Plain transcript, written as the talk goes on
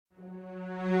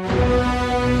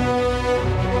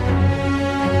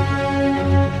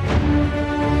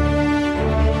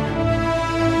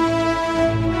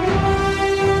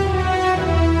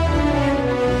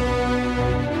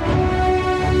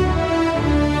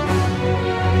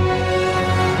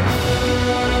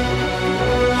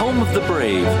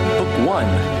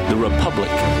The Republic.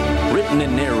 Written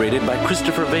and narrated by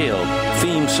Christopher Vale.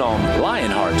 Theme song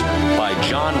Lionheart by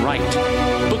John Wright.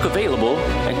 Book available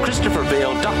at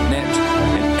ChristopherVale.net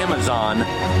and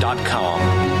Amazon.com.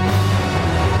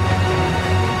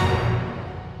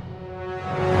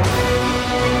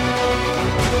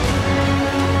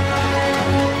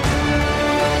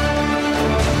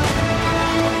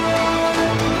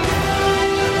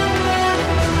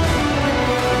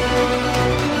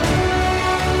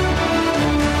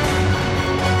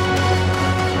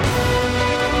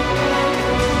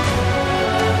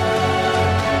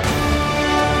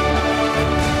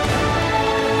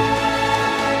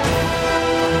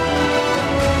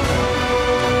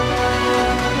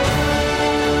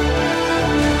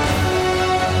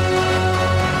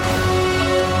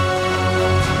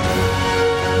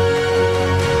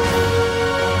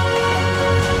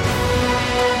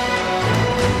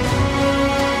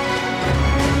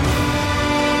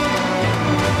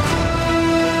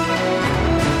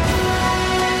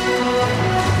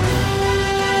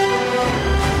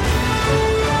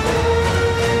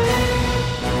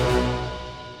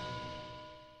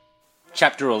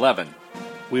 Chapter 11.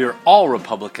 We are all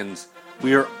Republicans.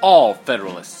 We are all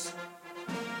Federalists.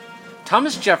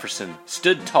 Thomas Jefferson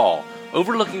stood tall,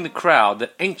 overlooking the crowd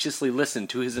that anxiously listened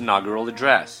to his inaugural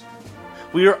address.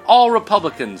 We are all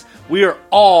Republicans. We are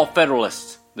all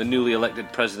Federalists, the newly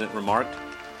elected president remarked,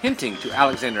 hinting to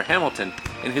Alexander Hamilton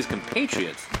and his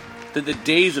compatriots that the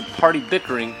days of party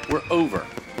bickering were over.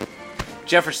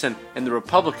 Jefferson and the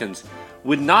Republicans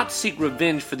would not seek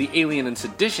revenge for the Alien and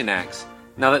Sedition Acts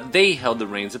now that they held the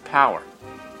reins of power.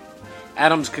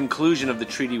 Adams' conclusion of the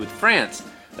treaty with France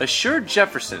assured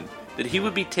Jefferson that he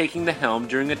would be taking the helm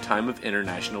during a time of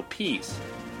international peace.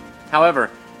 However,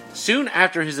 soon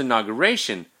after his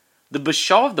inauguration, the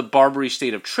Bashaw of the Barbary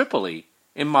state of Tripoli,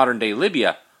 in modern-day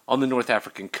Libya, on the North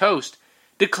African coast,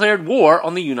 declared war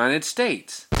on the United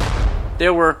States.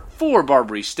 There were 4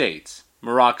 Barbary states: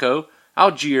 Morocco,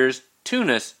 Algiers,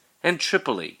 Tunis, and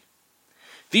Tripoli.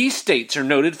 These states are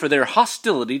noted for their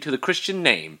hostility to the Christian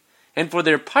name and for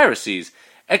their piracies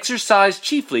exercised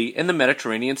chiefly in the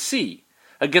Mediterranean Sea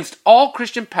against all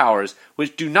Christian powers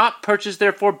which do not purchase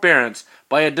their forbearance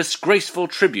by a disgraceful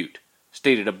tribute,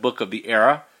 stated a book of the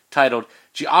era titled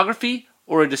Geography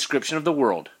or a Description of the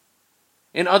World.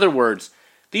 In other words,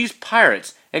 these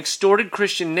pirates extorted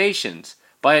Christian nations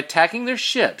by attacking their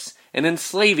ships and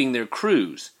enslaving their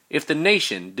crews if the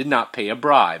nation did not pay a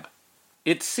bribe.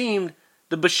 It seemed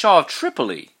the Bashaw of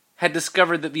Tripoli had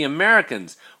discovered that the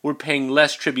Americans were paying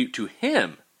less tribute to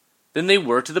him than they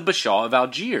were to the Bashaw of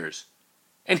Algiers,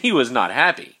 and he was not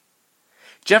happy.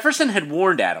 Jefferson had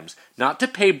warned Adams not to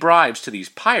pay bribes to these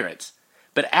pirates,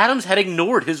 but Adams had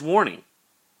ignored his warning.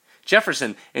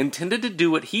 Jefferson intended to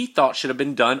do what he thought should have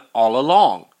been done all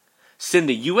along: send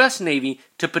the U.S. Navy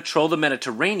to patrol the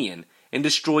Mediterranean and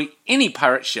destroy any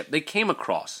pirate ship they came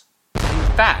across.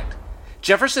 In fact,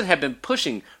 Jefferson had been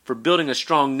pushing for building a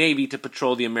strong navy to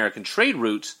patrol the American trade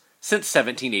routes since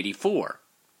 1784.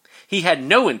 He had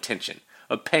no intention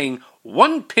of paying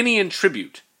 1 penny in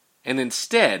tribute, and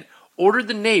instead ordered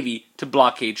the navy to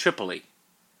blockade Tripoli.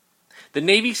 The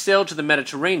navy sailed to the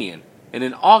Mediterranean, and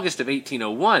in August of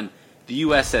 1801, the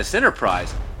USS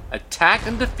Enterprise attacked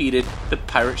and defeated the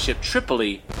pirate ship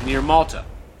Tripoli near Malta.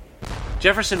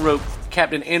 Jefferson wrote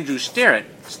Captain Andrew Sterrett,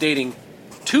 stating,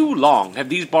 "Too long have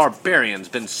these barbarians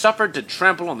been suffered to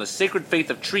trample on the sacred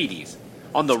faith of treaties,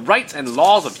 on the rights and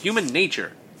laws of human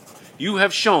nature. You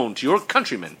have shown to your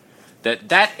countrymen that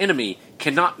that enemy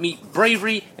cannot meet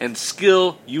bravery and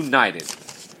skill united."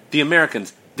 The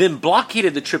Americans then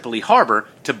blockaded the Tripoli harbor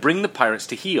to bring the pirates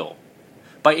to heel.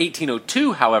 By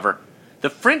 1802, however, the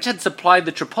French had supplied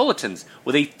the Tripolitans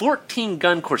with a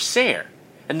 14-gun Corsair,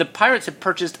 and the pirates had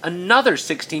purchased another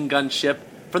 16-gun ship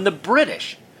from the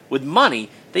British, with money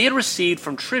they had received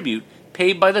from tribute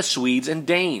paid by the Swedes and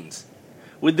Danes.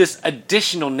 With this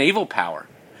additional naval power,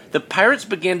 the pirates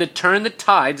began to turn the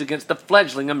tides against the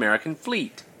fledgling American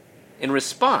fleet. In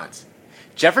response,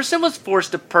 Jefferson was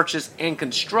forced to purchase and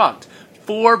construct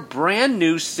 4 brand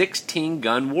new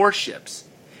 16-gun warships,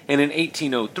 and in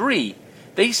 1803,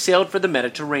 they sailed for the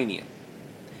Mediterranean.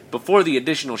 Before the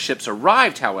additional ships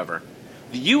arrived, however,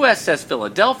 the USS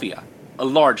Philadelphia, a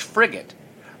large frigate,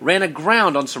 ran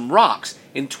aground on some rocks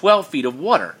in 12 feet of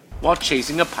water while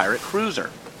chasing a pirate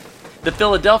cruiser. The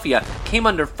Philadelphia came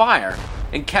under fire,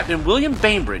 and Captain William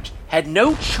Bainbridge had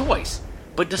no choice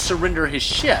but to surrender his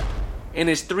ship and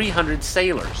his 300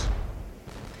 sailors.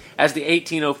 As the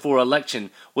 1804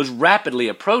 election was rapidly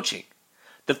approaching,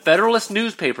 the Federalist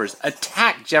newspapers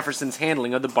attacked Jefferson's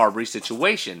handling of the Barbary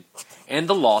situation and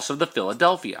the loss of the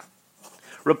Philadelphia.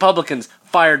 Republicans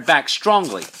fired back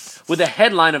strongly, with a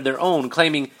headline of their own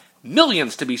claiming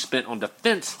millions to be spent on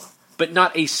defense, but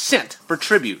not a cent for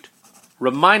tribute,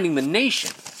 reminding the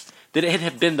nation that it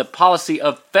had been the policy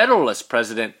of Federalist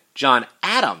President John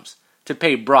Adams to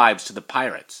pay bribes to the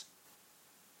pirates.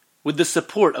 With the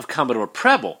support of Commodore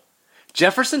Preble,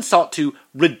 Jefferson sought to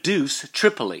reduce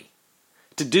Tripoli.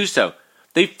 To do so,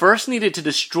 they first needed to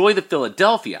destroy the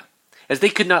Philadelphia, as they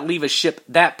could not leave a ship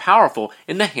that powerful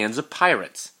in the hands of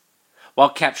pirates. While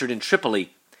captured in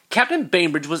Tripoli, Captain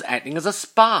Bainbridge was acting as a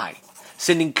spy,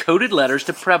 sending coded letters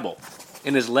to Preble.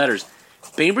 In his letters,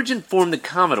 Bainbridge informed the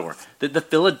Commodore that the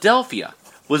Philadelphia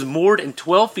was moored in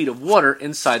 12 feet of water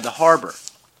inside the harbor.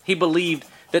 He believed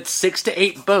that 6 to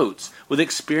 8 boats with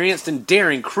experienced and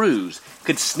daring crews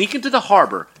could sneak into the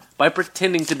harbor by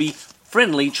pretending to be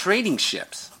friendly trading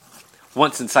ships.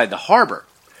 Once inside the harbor,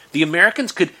 the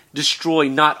Americans could destroy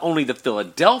not only the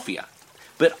Philadelphia,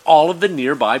 but all of the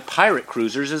nearby pirate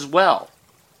cruisers as well.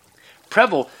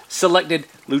 Preble selected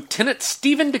Lieutenant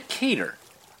Stephen Decatur,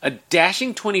 a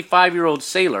dashing 25-year-old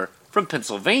sailor from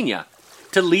Pennsylvania,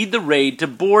 to lead the raid to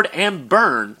board and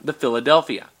burn the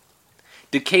Philadelphia.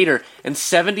 Decatur and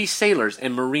 70 sailors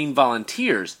and marine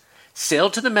volunteers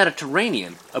sailed to the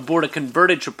Mediterranean aboard a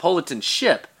converted Tripolitan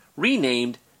ship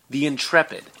renamed the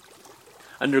Intrepid.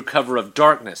 Under cover of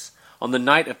darkness, on the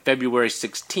night of February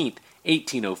 16,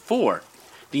 1804,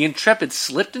 the Intrepid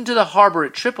slipped into the harbor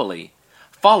at Tripoli,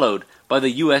 followed by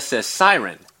the USS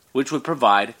Siren, which would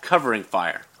provide covering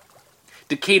fire.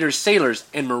 Decatur's sailors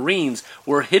and marines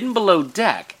were hidden below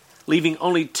deck, leaving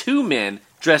only 2 men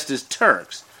dressed as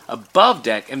Turks above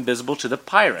deck and visible to the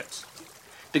pirates.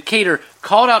 Decatur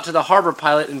called out to the harbor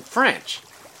pilot in French,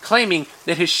 claiming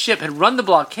that his ship had run the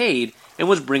blockade and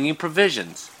was bringing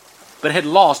provisions, but had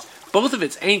lost both of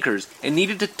its anchors and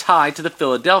needed to tie to the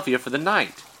Philadelphia for the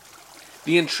night.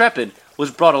 The Intrepid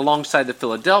was brought alongside the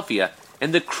Philadelphia,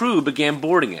 and the crew began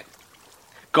boarding it.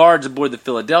 Guards aboard the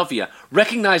Philadelphia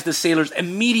recognized the sailors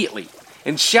immediately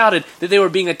and shouted that they were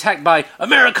being attacked by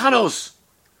Americanos.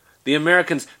 The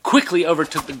Americans quickly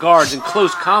overtook the guards in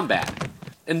close combat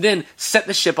and then set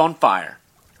the ship on fire.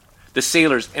 The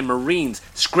sailors and marines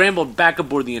scrambled back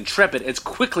aboard the Intrepid as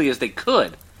quickly as they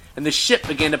could, and the ship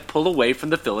began to pull away from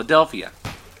the Philadelphia.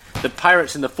 The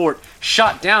pirates in the fort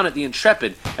shot down at the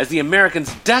Intrepid as the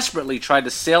Americans desperately tried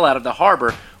to sail out of the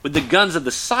harbor with the guns of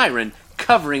the Siren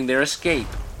covering their escape.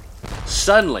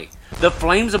 Suddenly, the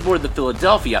flames aboard the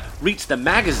Philadelphia reached the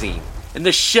magazine, and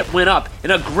the ship went up in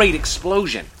a great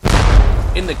explosion.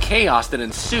 In the chaos that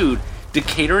ensued,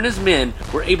 Decatur and his men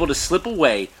were able to slip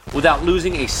away without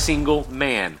losing a single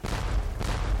man.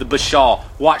 The Bashaw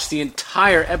watched the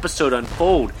entire episode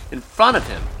unfold in front of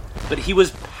him, but he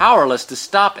was powerless to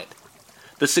stop it.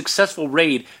 The successful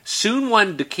raid soon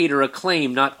won Decatur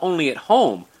acclaim not only at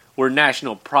home, where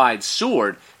national pride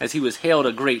soared as he was hailed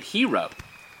a great hero,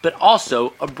 but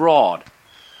also abroad.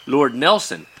 Lord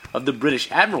Nelson of the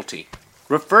British Admiralty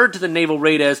referred to the naval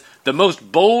raid as the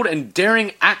most bold and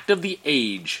daring act of the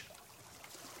age.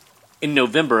 In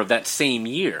November of that same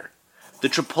year, the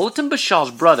Tripolitan Bashaw's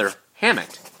brother,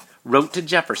 Hammett, wrote to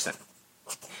Jefferson.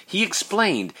 He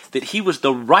explained that he was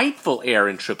the rightful heir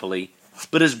in Tripoli,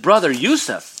 but his brother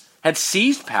Yusuf had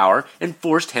seized power and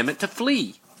forced Hammett to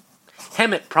flee.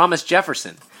 Hammett promised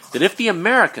Jefferson that if the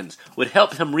Americans would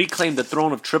help him reclaim the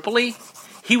throne of Tripoli,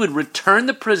 he would return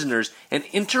the prisoners and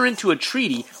enter into a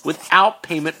treaty without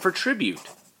payment for tribute.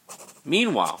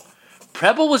 Meanwhile,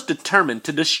 Preble was determined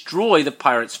to destroy the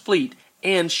pirates' fleet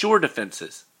and shore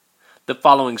defenses. The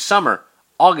following summer,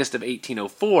 August of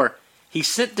 1804, he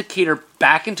sent Decatur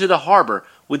back into the harbor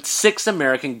with 6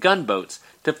 American gunboats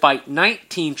to fight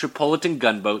 19 Tripolitan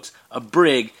gunboats, a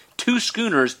brig, 2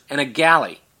 schooners, and a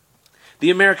galley. The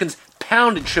Americans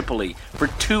pounded Tripoli for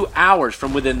 2 hours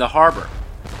from within the harbor.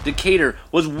 Decatur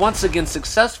was once again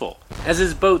successful, as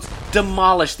his boats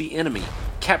demolished the enemy,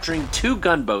 capturing 2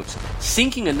 gunboats,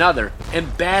 sinking another,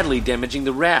 and badly damaging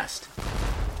the rest.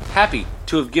 Happy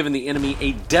to have given the enemy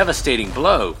a devastating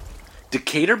blow,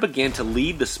 Decatur began to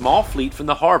lead the small fleet from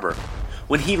the harbor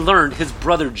when he learned his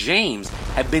brother James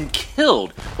had been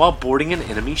killed while boarding an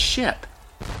enemy ship.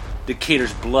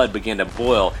 Decatur's blood began to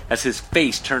boil as his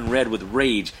face turned red with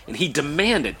rage, and he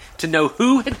demanded to know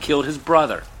who had killed his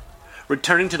brother.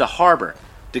 Returning to the harbor,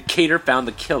 Decatur found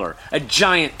the killer, a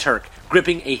giant Turk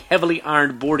gripping a heavily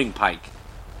ironed boarding pike.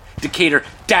 Decatur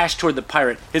dashed toward the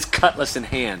pirate, his cutlass in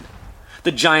hand.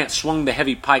 The giant swung the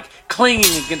heavy pike,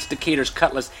 clanging against Decatur's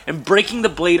cutlass and breaking the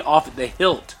blade off at the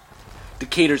hilt.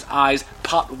 Decatur's eyes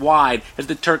popped wide as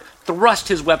the Turk thrust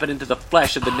his weapon into the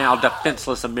flesh of the now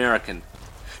defenseless American.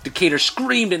 Decatur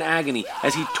screamed in agony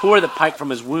as he tore the pike from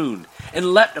his wound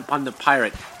and leapt upon the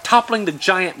pirate, toppling the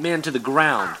giant man to the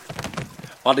ground.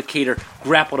 While Decatur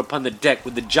grappled upon the deck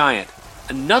with the giant,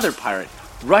 another pirate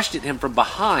rushed at him from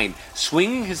behind,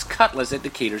 swinging his cutlass at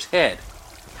Decatur's head.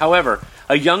 However,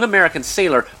 a young American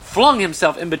sailor flung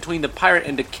himself in between the pirate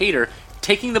and Decatur,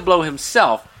 taking the blow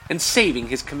himself and saving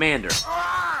his commander.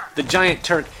 The giant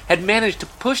Turk had managed to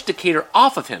push Decatur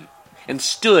off of him and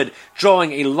stood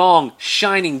drawing a long,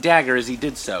 shining dagger as he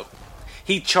did so.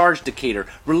 He charged Decatur,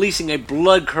 releasing a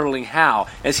blood-curdling howl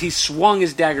as he swung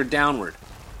his dagger downward.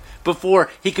 Before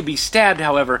he could be stabbed,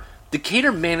 however,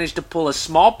 Decatur managed to pull a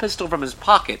small pistol from his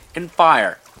pocket and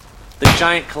fire. The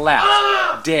giant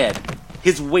collapsed, dead,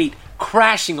 his weight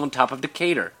crashing on top of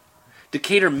Decatur.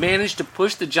 Decatur managed to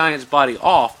push the giant's body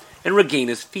off and regain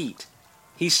his feet.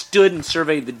 He stood and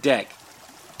surveyed the deck.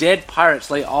 Dead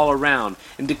pirates lay all around,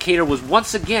 and Decatur was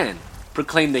once again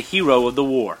proclaimed the hero of the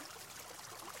war.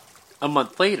 A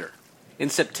month later, in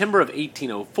September of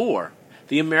 1804,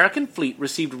 the American fleet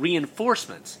received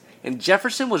reinforcements, and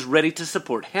Jefferson was ready to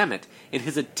support Hammett in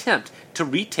his attempt to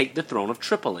retake the throne of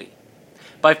Tripoli.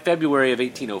 By February of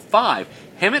 1805,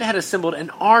 Hammett had assembled an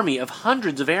army of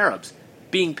hundreds of Arabs,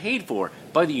 being paid for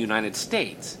by the United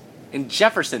States, and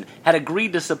Jefferson had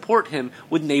agreed to support him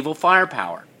with naval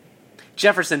firepower.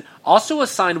 Jefferson also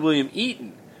assigned William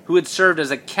Eaton, who had served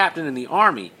as a captain in the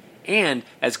army and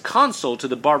as consul to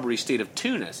the Barbary state of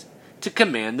Tunis, to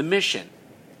command the mission.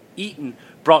 Eaton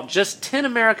brought just 10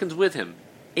 Americans with him,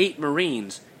 8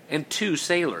 Marines, and 2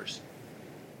 sailors.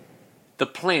 The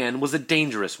plan was a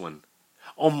dangerous one.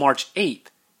 On March 8th,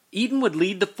 Eaton would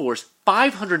lead the force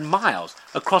 500 miles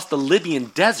across the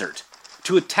Libyan desert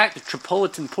to attack the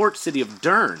Tripolitan port city of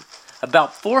Dern,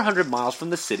 about 400 miles from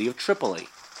the city of Tripoli.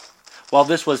 While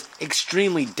this was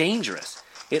extremely dangerous,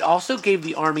 it also gave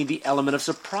the army the element of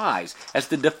surprise, as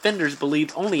the defenders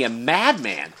believed only a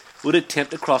madman would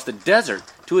attempt to cross the desert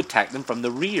to attack them from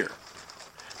the rear.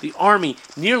 The army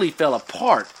nearly fell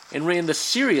apart and ran the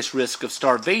serious risk of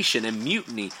starvation and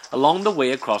mutiny along the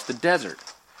way across the desert,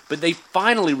 but they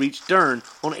finally reached Dern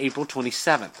on April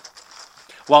 27th.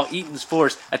 While Eaton's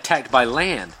force attacked by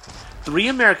land, 3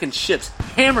 American ships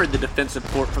hammered the defensive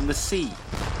fort from the sea.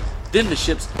 Then the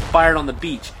ships fired on the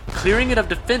beach, clearing it of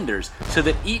defenders so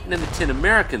that Eaton and the 10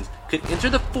 Americans could enter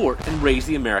the fort and raise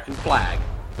the American flag.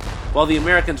 While the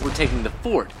Americans were taking the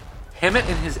fort, Hammett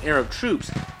and his Arab troops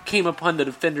came upon the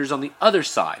defenders on the other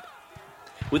side.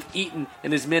 With Eaton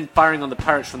and his men firing on the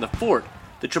pirates from the fort,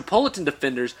 the Tripolitan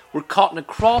defenders were caught in a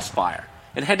crossfire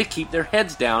and had to keep their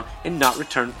heads down and not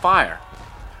return fire.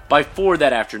 By 4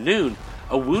 that afternoon,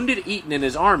 a wounded Eaton and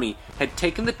his army had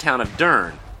taken the town of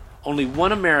Dern. Only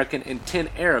 1 American and 10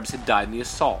 Arabs had died in the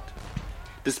assault.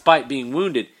 Despite being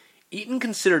wounded, Eaton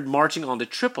considered marching on to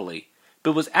Tripoli,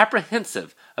 but was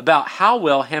apprehensive about how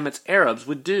well Hammett's Arabs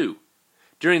would do.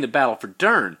 During the battle for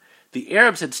Dern, the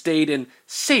Arabs had stayed in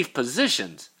safe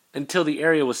positions until the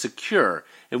area was secure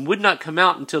and would not come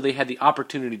out until they had the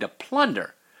opportunity to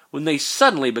plunder, when they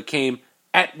suddenly became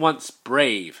at once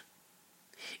brave.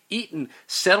 Eaton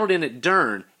settled in at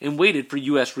Dern and waited for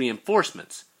U.S.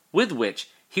 reinforcements, with which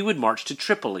he would march to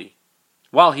Tripoli.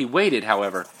 While he waited,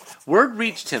 however, word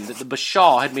reached him that the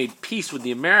Bashaw had made peace with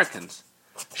the Americans.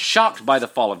 Shocked by the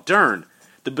fall of Dern,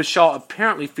 the Bashaw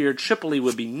apparently feared Tripoli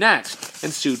would be next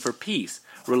and sued for peace,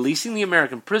 releasing the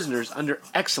American prisoners under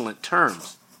excellent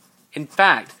terms. In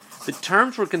fact, the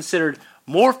terms were considered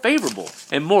more favorable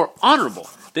and more honorable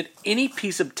than any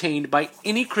peace obtained by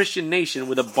any Christian nation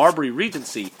with a Barbary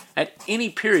regency at any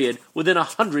period within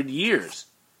 100 years.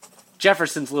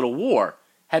 Jefferson's little war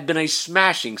had been a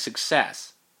smashing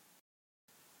success.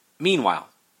 Meanwhile,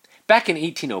 back in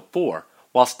 1804,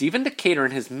 while Stephen Decatur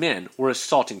and his men were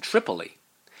assaulting Tripoli,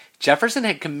 Jefferson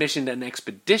had commissioned an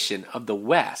expedition of the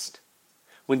West.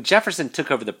 When Jefferson took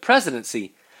over the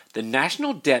presidency, the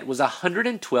national debt was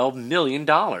 $112 million,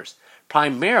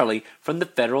 primarily from the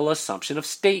federal assumption of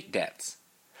state debts.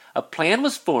 A plan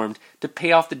was formed to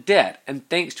pay off the debt, and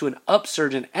thanks to an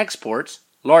upsurge in exports,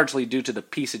 largely due to the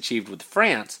peace achieved with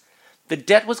France, the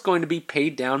debt was going to be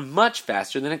paid down much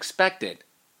faster than expected.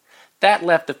 That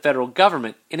left the federal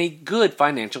government in a good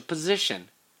financial position.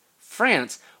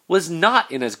 France was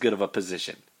not in as good of a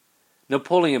position.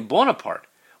 Napoleon Bonaparte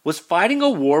was fighting a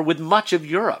war with much of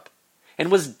Europe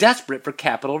and was desperate for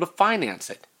capital to finance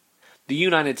it. The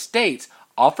United States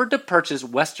offered to purchase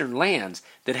western lands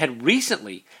that had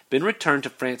recently been returned to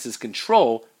France's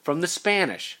control from the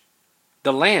Spanish.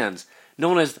 The lands,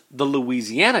 known as the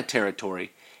Louisiana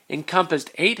Territory,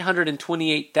 encompassed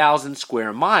 828,000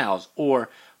 square miles, or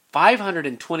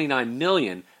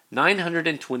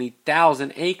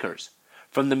 529,920,000 acres,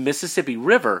 from the Mississippi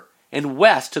River and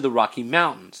west to the Rocky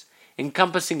Mountains,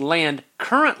 encompassing land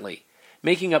currently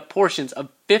making up portions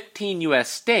of 15 U.S.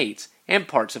 states and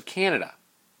parts of Canada.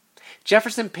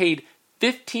 Jefferson paid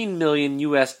 15 million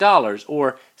U.S. dollars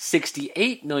or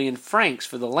 68 million francs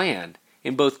for the land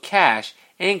in both cash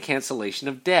and cancellation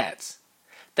of debts.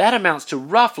 That amounts to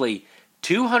roughly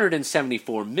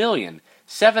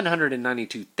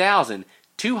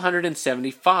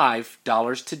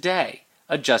 $274,792,275 today,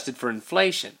 adjusted for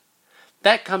inflation.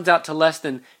 That comes out to less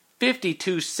than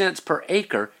 52 cents per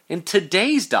acre in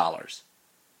today's dollars.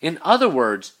 In other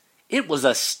words, it was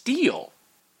a steal.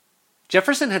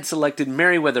 Jefferson had selected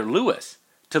Meriwether Lewis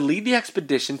to lead the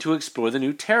expedition to explore the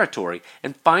new territory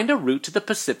and find a route to the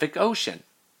Pacific Ocean.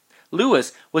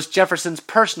 Lewis was Jefferson's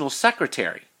personal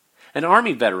secretary. An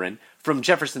Army veteran from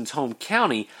Jefferson's home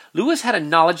county, Lewis had a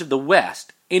knowledge of the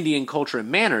West, Indian culture and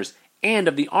manners, and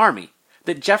of the Army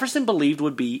that Jefferson believed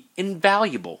would be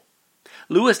invaluable.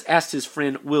 Lewis asked his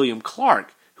friend William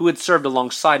Clark, who had served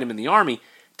alongside him in the Army,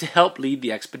 to help lead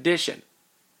the expedition.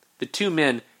 The two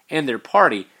men and their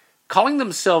party, calling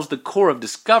themselves the Corps of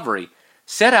Discovery,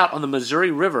 set out on the Missouri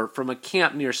River from a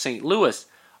camp near St. Louis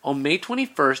on May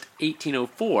 21,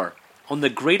 1804, on the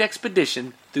Great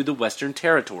Expedition through the Western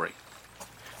Territory.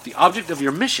 The object of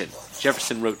your mission,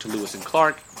 Jefferson wrote to Lewis and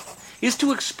Clark, is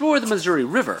to explore the Missouri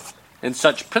River and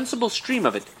such principal stream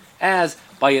of it as,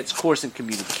 by its course and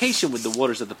communication with the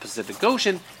waters of the Pacific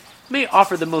Ocean, may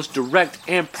offer the most direct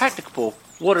and practicable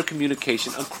water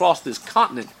communication across this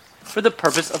continent for the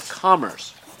purpose of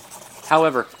commerce.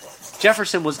 However,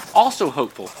 Jefferson was also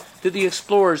hopeful that the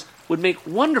explorers would make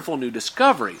wonderful new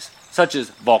discoveries, such as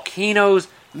volcanoes,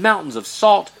 mountains of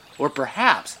salt, or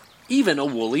perhaps even a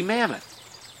woolly mammoth.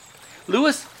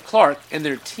 Lewis, Clark, and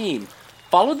their team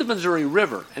followed the Missouri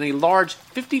River in a large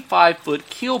 55-foot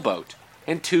keelboat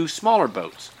and two smaller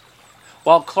boats.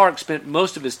 While Clark spent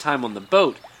most of his time on the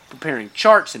boat, preparing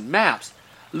charts and maps,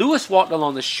 Lewis walked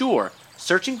along the shore,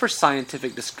 searching for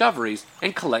scientific discoveries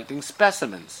and collecting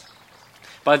specimens.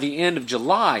 By the end of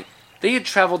July, they had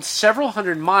traveled several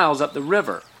hundred miles up the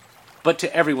river, but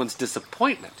to everyone's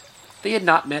disappointment, they had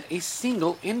not met a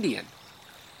single Indian.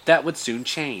 That would soon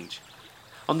change.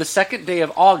 On the second day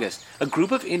of August, a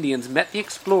group of Indians met the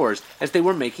explorers as they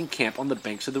were making camp on the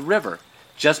banks of the river,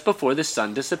 just before the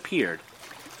sun disappeared.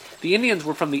 The Indians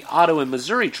were from the Ottawa and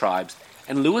Missouri tribes,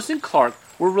 and Lewis and Clark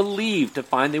were relieved to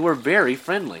find they were very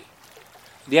friendly.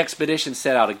 The expedition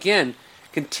set out again,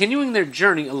 continuing their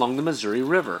journey along the Missouri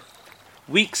River.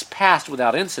 Weeks passed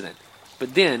without incident,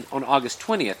 but then, on August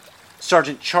 20th,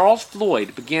 Sergeant Charles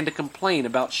Floyd began to complain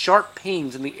about sharp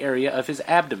pains in the area of his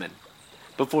abdomen.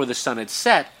 Before the sun had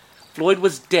set, Floyd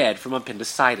was dead from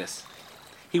appendicitis.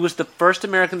 He was the first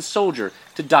American soldier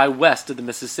to die west of the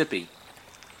Mississippi.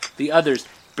 The others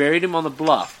buried him on the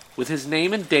bluff, with his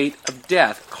name and date of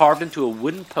death carved into a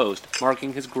wooden post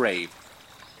marking his grave.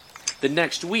 The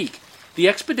next week, the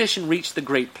expedition reached the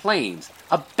Great Plains,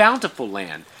 a bountiful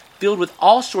land filled with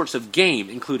all sorts of game,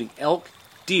 including elk,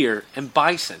 deer, and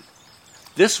bison.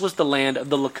 This was the land of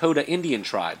the Lakota Indian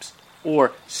tribes,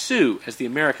 or Sioux as the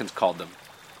Americans called them.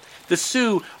 The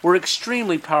Sioux were an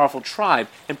extremely powerful tribe,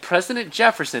 and President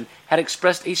Jefferson had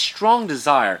expressed a strong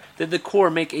desire that the Corps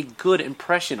make a good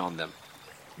impression on them.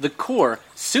 The Corps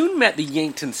soon met the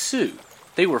Yankton Sioux.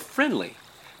 They were friendly,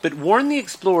 but warned the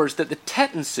explorers that the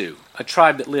Teton Sioux, a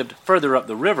tribe that lived further up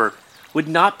the river, would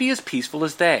not be as peaceful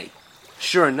as they.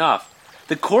 Sure enough,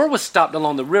 the Corps was stopped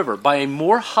along the river by a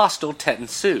more hostile Teton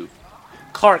Sioux.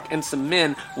 Clark and some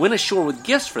men went ashore with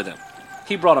gifts for them.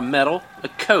 He brought a medal, a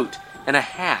coat, and a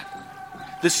hat.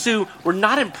 The Sioux were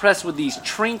not impressed with these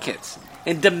trinkets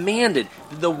and demanded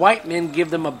that the white men give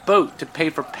them a boat to pay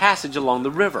for passage along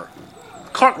the river.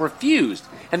 Clark refused,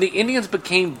 and the Indians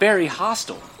became very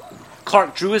hostile.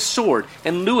 Clark drew his sword,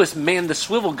 and Lewis manned the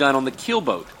swivel gun on the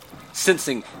keelboat.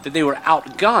 Sensing that they were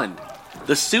outgunned,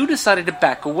 the Sioux decided to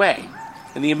back away,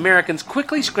 and the Americans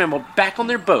quickly scrambled back on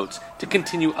their boats to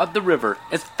continue up the river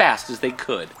as fast as they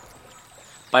could.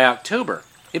 By October,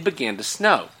 it began to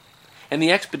snow, and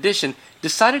the expedition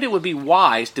decided it would be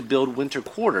wise to build winter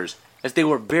quarters, as they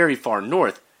were very far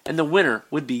north, and the winter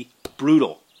would be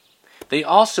brutal. They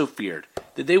also feared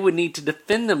that they would need to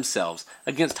defend themselves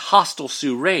against hostile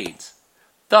Sioux raids.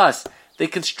 Thus, they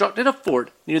constructed a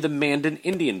fort near the Mandan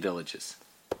Indian villages.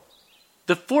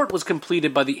 The fort was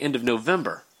completed by the end of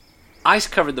November. Ice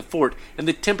covered the fort, and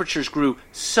the temperatures grew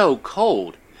so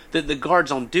cold that the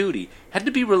guards on duty had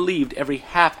to be relieved every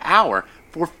half hour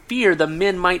for fear the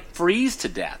men might freeze to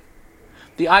death.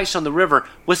 The ice on the river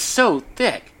was so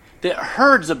thick that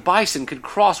herds of bison could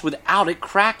cross without it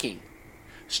cracking.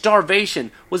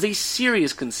 Starvation was a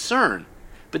serious concern,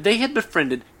 but they had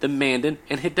befriended the Mandan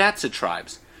and Hidatsa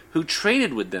tribes, who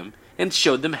traded with them and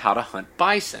showed them how to hunt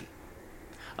bison.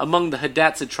 Among the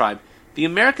Hidatsa tribe, the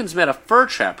Americans met a fur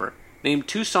trapper named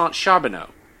Toussaint Charbonneau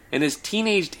and his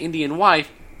teenaged Indian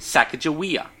wife,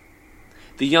 Sacagawea.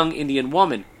 The young Indian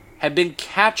woman had been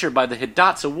captured by the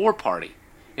Hidatsa war party,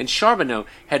 and Charbonneau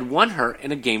had won her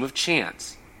in a game of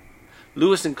chance.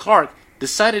 Lewis and Clark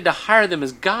decided to hire them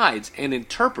as guides and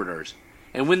interpreters,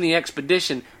 and when the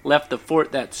expedition left the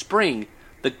fort that spring,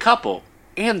 the couple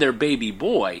and their baby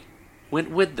boy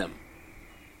went with them.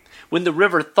 When the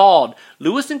river thawed,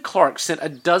 Lewis and Clark sent a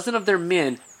dozen of their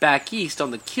men back east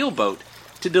on the keelboat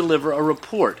to deliver a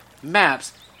report,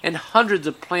 maps, and hundreds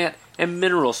of plant and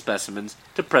mineral specimens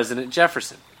to President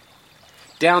Jefferson.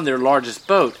 Down their largest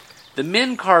boat, the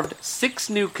men carved 6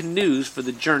 new canoes for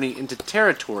the journey into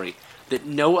territory that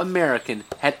no American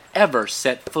had ever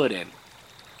set foot in.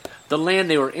 The land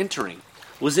they were entering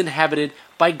was inhabited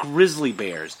by grizzly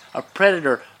bears, a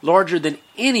predator larger than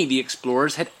any the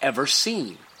explorers had ever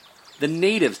seen. The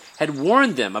natives had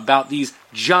warned them about these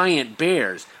giant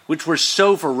bears, which were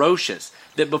so ferocious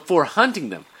that before hunting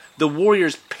them, the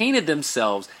warriors painted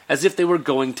themselves as if they were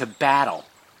going to battle.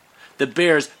 The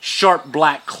bear's sharp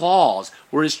black claws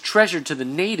were as treasured to the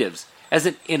natives as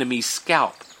an enemy's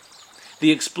scalp.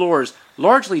 The explorers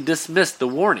largely dismissed the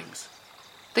warnings.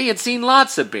 They had seen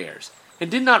lots of bears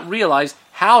and did not realize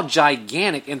how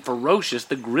gigantic and ferocious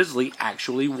the grizzly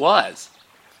actually was.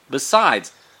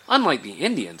 Besides, unlike the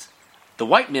Indians, the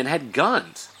white men had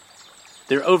guns.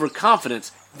 Their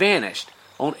overconfidence vanished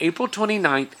on April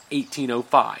 29,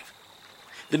 1805.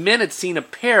 The men had seen a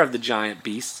pair of the giant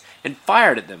beasts and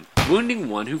fired at them, wounding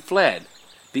one who fled.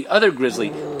 The other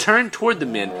grizzly turned toward the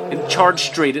men and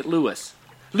charged straight at Lewis.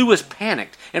 Lewis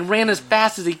panicked and ran as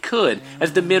fast as he could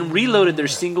as the men reloaded their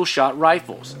single-shot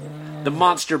rifles. The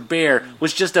monster bear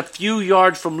was just a few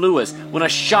yards from Lewis when a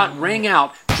shot rang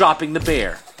out, dropping the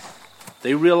bear.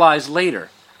 They realized later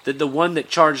that the one that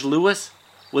charged Lewis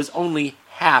was only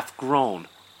half grown.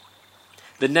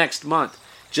 The next month,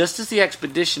 just as the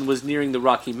expedition was nearing the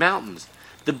Rocky Mountains,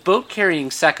 the boat carrying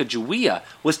Sacagawea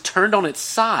was turned on its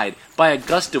side by a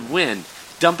gust of wind,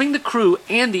 dumping the crew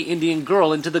and the Indian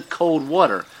girl into the cold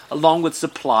water, along with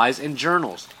supplies and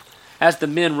journals. As the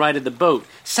men righted the boat,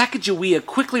 Sacagawea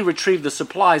quickly retrieved the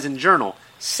supplies and journal,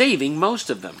 saving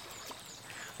most of them.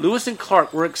 Lewis and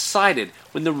Clark were excited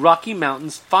when the Rocky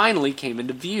Mountains finally came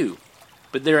into view,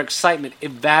 but their excitement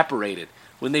evaporated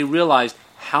when they realized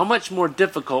how much more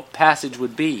difficult passage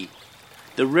would be.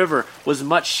 The river was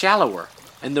much shallower,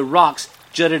 and the rocks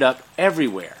jutted up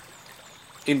everywhere.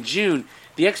 In June,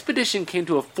 the expedition came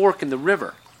to a fork in the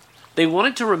river. They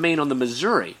wanted to remain on the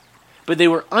Missouri, but they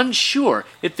were unsure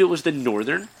if it was the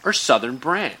northern or southern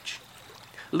branch.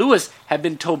 Lewis had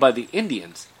been told by the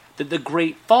Indians that the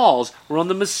Great Falls were on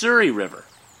the Missouri River,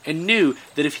 and knew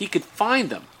that if he could find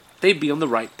them, they'd be on the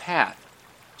right path.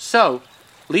 So,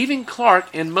 leaving Clark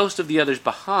and most of the others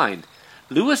behind,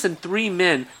 Lewis and 3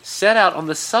 men set out on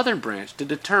the southern branch to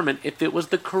determine if it was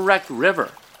the correct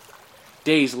river.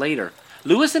 Days later,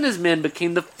 Lewis and his men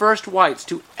became the first whites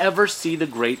to ever see the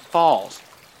Great Falls.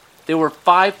 There were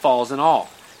 5 falls in all,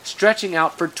 stretching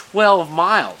out for 12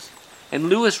 miles, and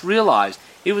Lewis realized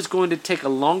it was going to take a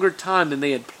longer time than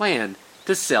they had planned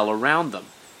to sail around them.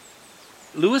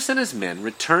 Lewis and his men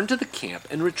returned to the camp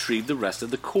and retrieved the rest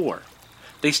of the corps.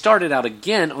 They started out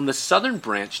again on the southern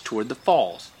branch toward the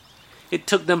falls. It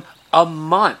took them a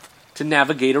month to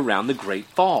navigate around the Great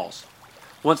Falls.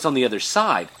 Once on the other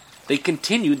side, they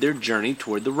continued their journey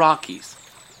toward the Rockies.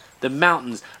 The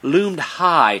mountains loomed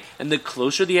high, and the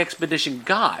closer the expedition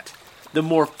got, the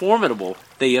more formidable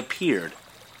they appeared.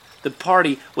 The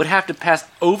party would have to pass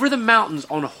over the mountains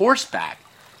on horseback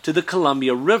to the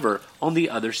Columbia River on the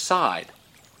other side.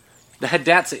 The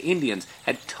Hidatsa Indians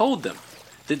had told them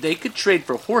that they could trade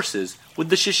for horses with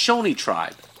the Shoshone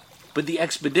tribe, but the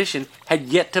expedition had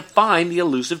yet to find the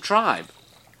elusive tribe.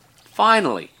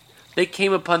 Finally, they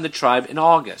came upon the tribe in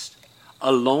August.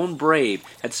 A lone brave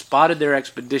had spotted their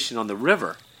expedition on the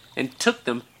river and took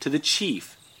them to the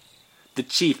chief. The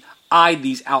chief eyed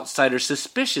these outsiders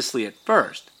suspiciously at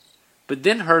first, but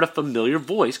then heard a familiar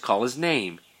voice call his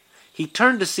name. He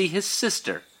turned to see his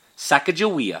sister,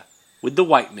 Sacagawea, with the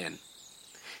white men.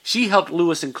 She helped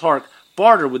Lewis and Clark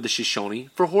barter with the Shoshone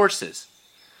for horses.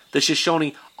 The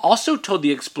Shoshone also told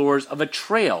the explorers of a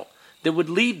trail that would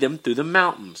lead them through the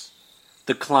mountains.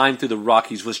 The climb through the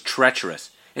Rockies was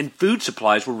treacherous, and food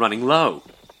supplies were running low.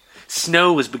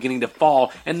 Snow was beginning to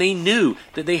fall, and they knew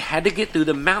that they had to get through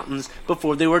the mountains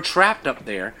before they were trapped up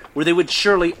there, where they would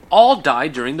surely all die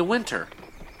during the winter.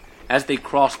 As they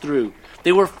crossed through,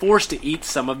 they were forced to eat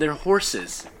some of their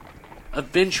horses.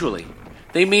 Eventually,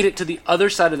 they made it to the other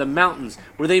side of the mountains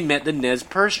where they met the Nez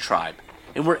Perce tribe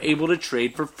and were able to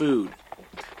trade for food.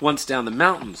 Once down the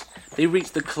mountains, they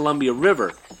reached the Columbia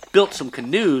River, built some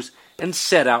canoes, and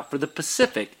set out for the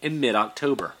Pacific in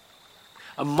mid-October.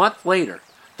 A month later,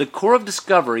 the Corps of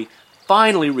Discovery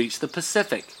finally reached the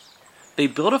Pacific. They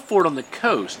built a fort on the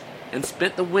coast and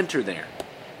spent the winter there.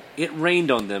 It rained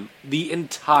on them the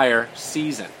entire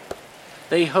season.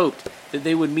 They hoped that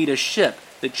they would meet a ship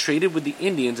that traded with the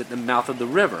Indians at the mouth of the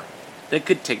river that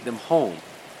could take them home.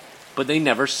 But they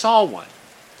never saw one.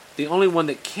 The only one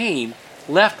that came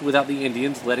left without the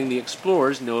Indians letting the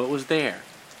explorers know it was there.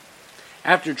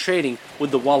 After trading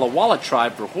with the Walla Walla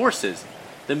tribe for horses,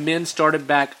 the men started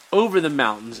back over the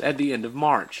mountains at the end of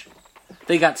March.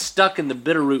 They got stuck in the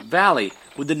Bitterroot Valley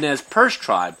with the Nez Perce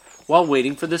tribe while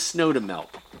waiting for the snow to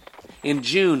melt. In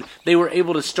June, they were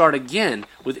able to start again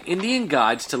with Indian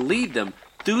guides to lead them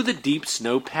through the deep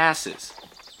snow passes.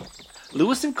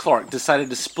 Lewis and Clark decided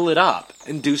to split up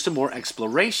and do some more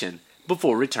exploration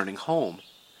before returning home.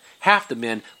 Half the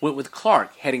men went with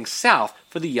Clark heading south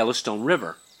for the Yellowstone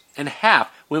River, and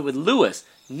half went with Lewis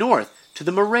north to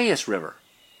the Marias River.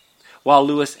 While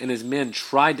Lewis and his men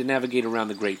tried to navigate around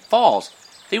the Great Falls,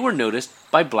 they were noticed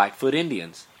by Blackfoot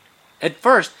Indians. At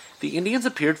first, the Indians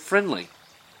appeared friendly,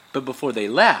 but before they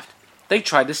left, they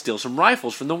tried to steal some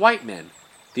rifles from the white men.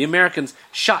 The Americans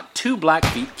shot 2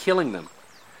 Blackfeet, killing them.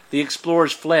 The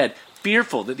explorers fled,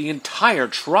 fearful that the entire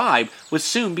tribe would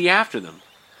soon be after them.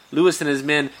 Lewis and his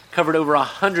men covered over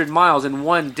 100 miles in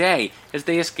one day as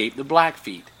they escaped the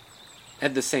Blackfeet.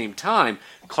 At the same time,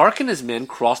 Clark and his men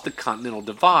crossed the Continental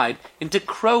Divide into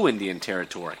Crow Indian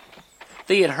territory.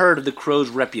 They had heard of the Crows'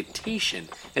 reputation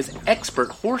as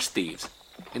expert horse thieves,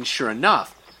 and sure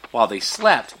enough, while they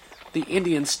slept, the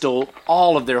Indians stole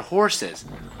all of their horses,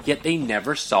 yet they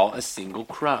never saw a single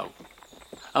crow.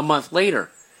 A month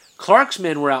later, Clark's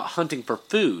men were out hunting for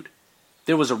food.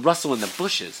 There was a rustle in the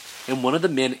bushes, and one of the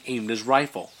men aimed his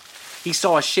rifle. He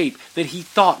saw a shape that he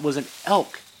thought was an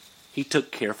elk. He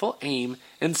took careful aim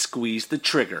and squeezed the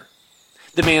trigger.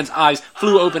 The man's eyes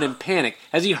flew open in panic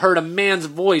as he heard a man's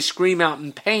voice scream out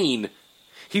in pain.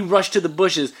 He rushed to the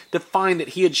bushes to find that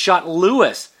he had shot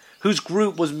Lewis, whose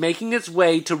group was making its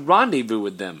way to rendezvous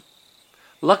with them.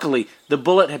 Luckily, the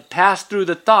bullet had passed through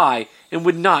the thigh and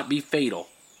would not be fatal.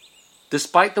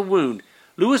 Despite the wound,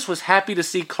 Lewis was happy to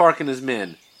see Clark and his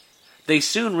men. They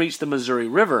soon reached the Missouri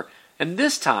River, and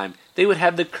this time they would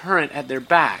have the current at their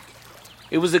back.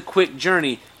 It was a quick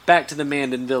journey back to the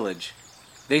Mandan village.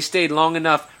 They stayed long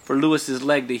enough for Lewis's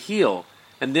leg to heal,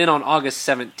 and then on August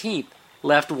 17th,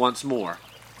 left once more.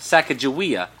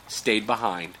 Sacagawea stayed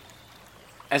behind.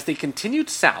 As they continued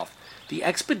south, the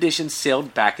expedition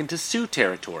sailed back into Sioux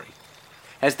territory.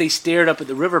 As they stared up at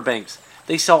the riverbanks,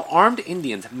 they saw armed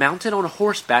Indians mounted on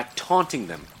horseback taunting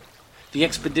them. The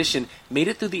expedition made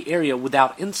it through the area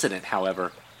without incident,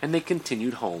 however, and they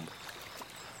continued home.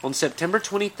 On September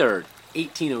 23rd,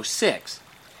 1806,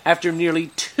 after nearly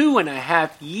 2.5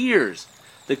 years,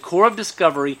 the Corps of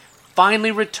Discovery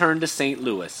finally returned to St.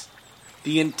 Louis.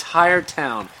 The entire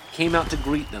town came out to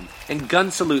greet them, and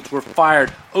gun salutes were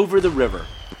fired over the river.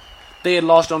 They had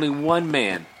lost only one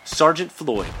man, Sergeant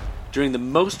Floyd, during the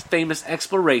most famous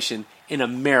exploration in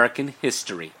American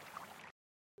history.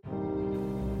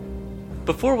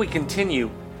 Before we continue,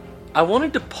 I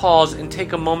wanted to pause and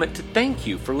take a moment to thank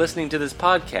you for listening to this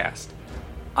podcast.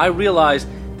 I realize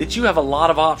that you have a lot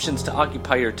of options to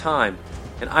occupy your time,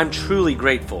 and I'm truly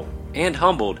grateful and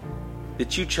humbled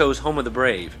that you chose Home of the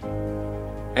Brave.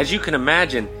 As you can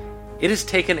imagine, it has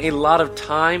taken a lot of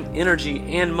time,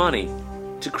 energy, and money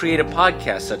to create a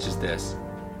podcast such as this,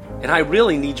 and I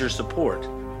really need your support.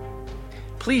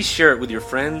 Please share it with your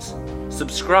friends,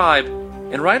 subscribe,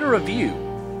 and write a review.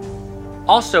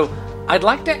 Also, I'd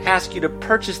like to ask you to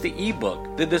purchase the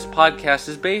ebook that this podcast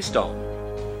is based on.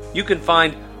 You can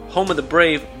find Home of the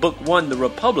Brave, Book 1, The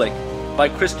Republic, by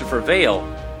Christopher Vail,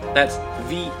 that's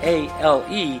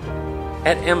V-A-L-E,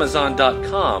 at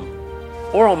Amazon.com,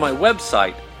 or on my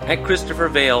website at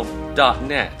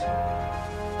ChristopherVail.net.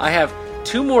 I have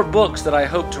 2 more books that I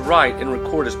hope to write and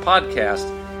record as podcasts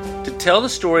to tell the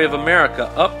story of America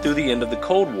up through the end of the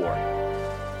Cold War.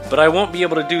 But I won't be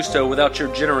able to do so without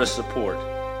your generous support.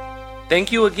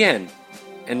 Thank you again,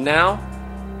 and now,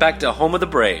 back to Home of the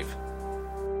Brave.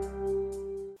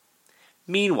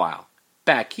 Meanwhile,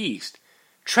 back east,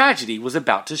 tragedy was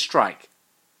about to strike.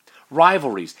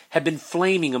 Rivalries had been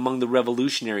flaming among the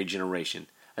revolutionary generation,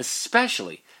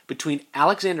 especially between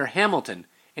Alexander Hamilton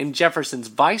and Jefferson's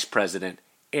vice president,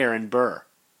 Aaron Burr.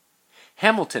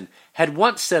 Hamilton had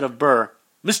once said of Burr,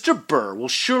 Mr. Burr will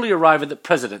surely arrive at the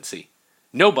presidency.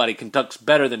 Nobody conducts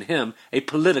better than him a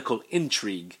political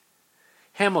intrigue.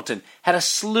 Hamilton had a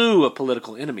slew of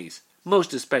political enemies,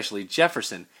 most especially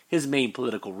Jefferson, his main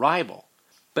political rival.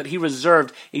 But he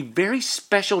reserved a very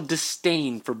special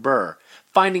disdain for Burr,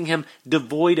 finding him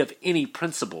devoid of any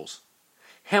principles.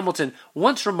 Hamilton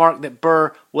once remarked that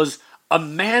Burr was a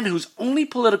man whose only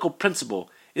political principle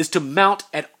is to mount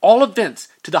at all events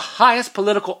to the highest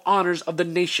political honors of the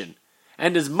nation,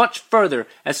 and as much further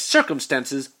as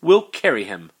circumstances will carry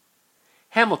him.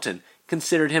 Hamilton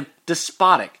considered him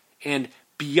despotic and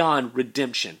beyond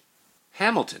redemption.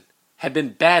 Hamilton had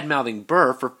been bad-mouthing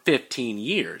Burr for 15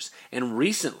 years, and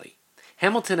recently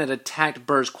Hamilton had attacked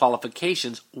Burr's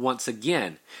qualifications once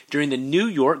again during the New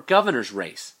York governor's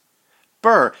race.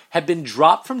 Burr had been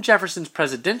dropped from Jefferson's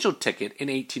presidential ticket in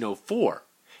 1804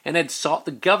 and had sought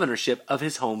the governorship of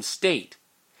his home state.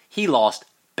 He lost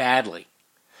badly.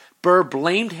 Burr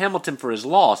blamed Hamilton for his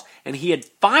loss, and he had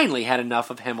finally had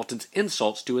enough of Hamilton's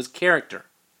insults to his character.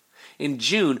 In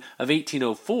June of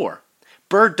 1804,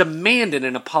 Burr demanded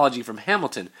an apology from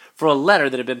Hamilton for a letter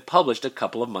that had been published a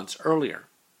couple of months earlier.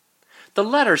 The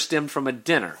letter stemmed from a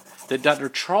dinner that Dr.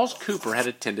 Charles Cooper had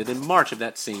attended in March of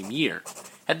that same year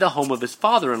at the home of his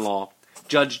father-in-law,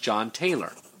 Judge John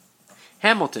Taylor.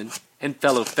 Hamilton and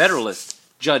fellow Federalist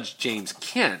Judge James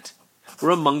Kent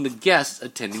were among the guests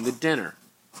attending the dinner.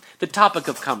 The topic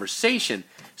of conversation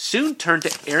soon turned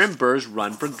to Aaron Burr's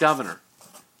run for governor.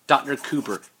 Dr.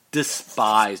 Cooper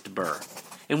despised Burr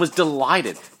and was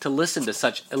delighted to listen to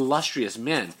such illustrious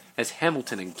men as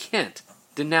Hamilton and Kent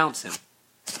denounce him.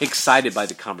 Excited by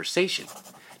the conversation,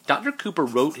 Dr. Cooper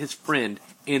wrote his friend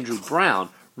Andrew Brown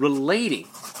relating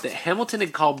that Hamilton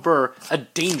had called Burr a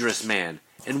dangerous man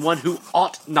and one who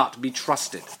ought not to be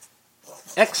trusted.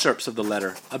 Excerpts of the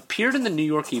letter appeared in the New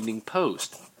York Evening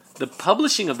Post. The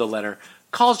publishing of the letter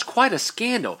caused quite a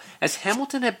scandal, as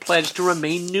Hamilton had pledged to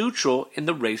remain neutral in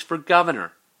the race for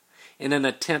governor. In an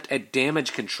attempt at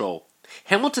damage control,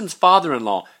 Hamilton's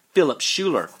father-in-law, Philip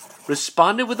Schuyler,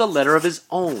 responded with a letter of his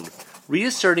own,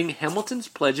 reasserting Hamilton's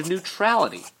pledge of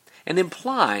neutrality and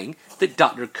implying that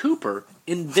Dr. Cooper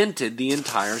invented the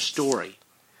entire story.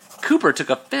 Cooper took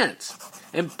offense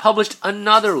and published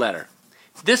another letter,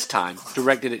 this time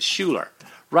directed at Schuyler,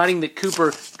 writing that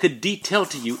Cooper could detail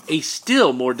to you a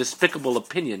still more despicable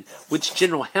opinion which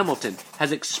General Hamilton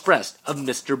has expressed of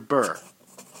Mr. Burr.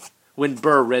 When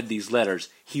Burr read these letters,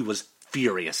 he was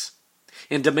furious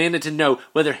and demanded to know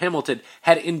whether Hamilton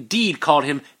had indeed called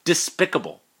him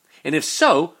despicable, and if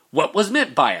so, what was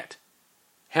meant by it.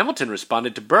 Hamilton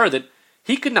responded to Burr that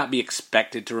he could not be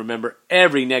expected to remember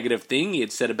every negative thing he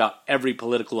had said about every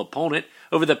political opponent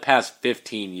over the past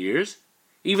 15 years.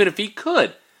 Even if he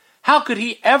could, how could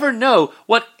he ever know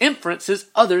what inferences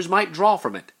others might draw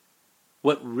from it?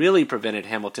 What really prevented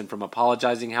Hamilton from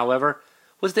apologizing, however,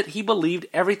 was that he believed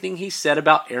everything he said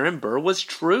about Aaron Burr was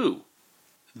true.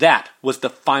 That was the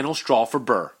final straw for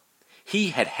Burr. He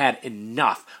had had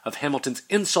enough of Hamilton's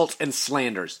insults and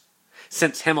slanders.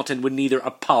 Since Hamilton would neither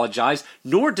apologize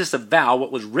nor disavow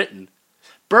what was written,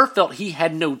 Burr felt he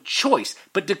had no choice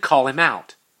but to call him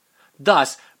out.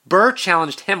 Thus, Burr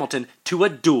challenged Hamilton to a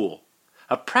duel,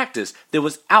 a practice that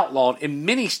was outlawed in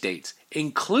many states,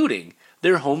 including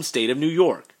their home state of New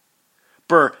York.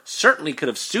 Burr certainly could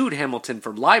have sued Hamilton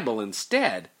for libel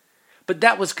instead, but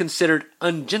that was considered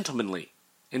ungentlemanly.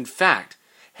 In fact,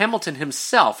 Hamilton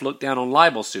himself looked down on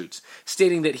libel suits,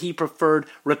 stating that he preferred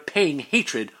repaying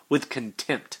hatred with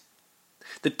contempt.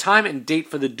 The time and date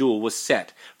for the duel was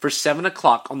set for 7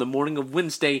 o'clock on the morning of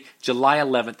Wednesday, July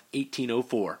 11th,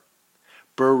 1804.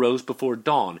 Burr rose before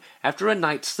dawn after a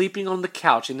night sleeping on the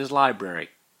couch in his library.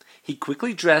 He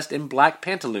quickly dressed in black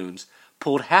pantaloons,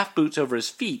 pulled half boots over his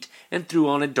feet, and threw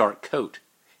on a dark coat.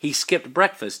 He skipped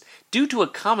breakfast due to a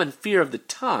common fear of the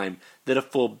time that a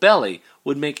full belly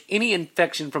would make any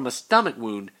infection from a stomach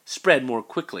wound spread more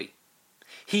quickly.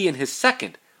 He and his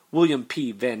second, William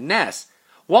P. Van Ness,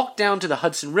 walked down to the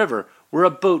Hudson River where a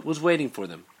boat was waiting for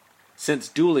them. Since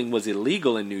dueling was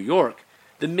illegal in New York,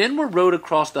 the men were rowed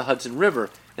across the Hudson River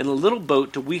in a little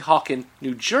boat to Weehawken,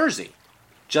 New Jersey,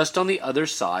 just on the other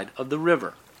side of the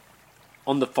river.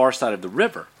 On the far side of the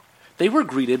river, they were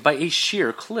greeted by a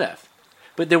sheer cliff,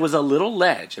 but there was a little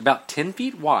ledge about 10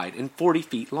 feet wide and 40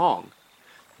 feet long.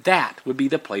 That would be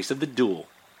the place of the duel.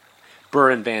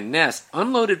 Burr and Van Ness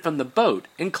unloaded from the boat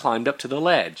and climbed up to the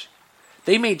ledge.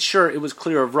 They made sure it was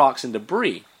clear of rocks and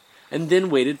debris, and then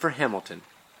waited for Hamilton.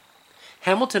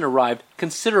 Hamilton arrived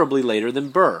considerably later than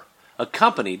Burr,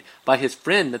 accompanied by his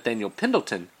friend Nathaniel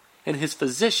Pendleton and his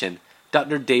physician,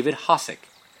 Dr. David Hosack.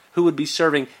 who would be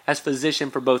serving as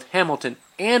physician for both Hamilton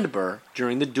and Burr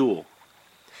during the duel.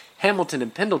 Hamilton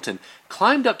and Pendleton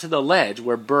climbed up to the ledge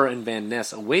where Burr and Van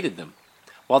Ness awaited them,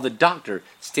 while the doctor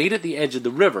stayed at the edge of the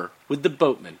river with the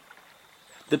boatmen.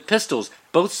 The pistols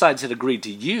both sides had agreed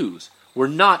to use were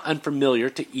not unfamiliar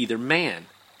to either man.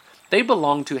 They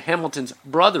belonged to Hamilton's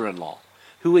brother-in-law,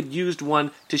 who had used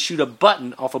one to shoot a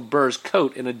button off of Burr's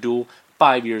coat in a duel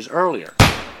 5 years earlier.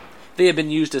 They had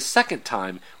been used a second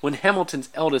time when Hamilton's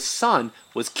eldest son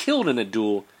was killed in a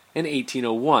duel in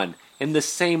 1801 in the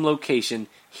same location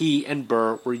he and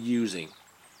Burr were using.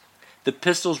 The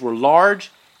pistols were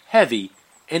large, heavy,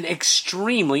 and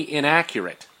extremely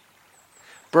inaccurate.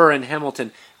 Burr and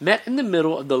Hamilton met in the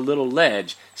middle of the little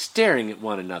ledge, staring at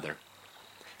one another.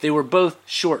 They were both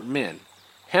short men.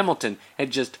 Hamilton, at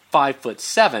just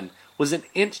 5'7", was an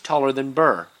inch taller than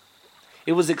Burr.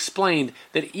 It was explained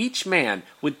that each man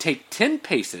would take 10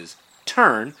 paces,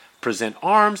 turn, present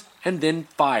arms, and then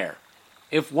fire.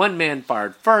 If one man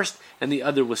fired first and the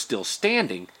other was still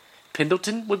standing,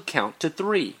 Pendleton would count to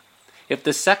 3. If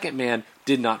the second man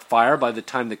did not fire by the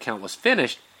time the count was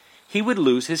finished, he would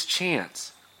lose his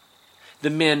chance. The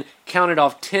men counted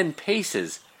off 10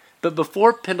 paces, but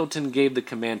before Pendleton gave the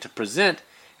command to present,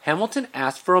 Hamilton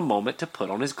asked for a moment to put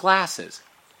on his glasses.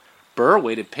 Burr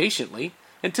waited patiently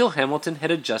until Hamilton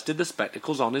had adjusted the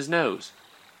spectacles on his nose.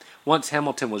 Once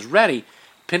Hamilton was ready,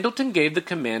 Pendleton gave the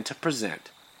command to present.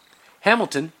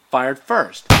 Hamilton fired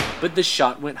first, but the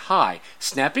shot went high,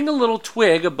 snapping a little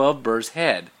twig above Burr's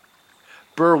head.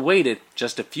 Burr waited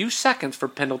just a few seconds for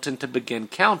Pendleton to begin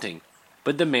counting,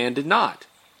 but the man did not.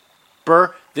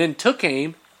 Burr then took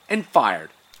aim and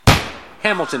fired.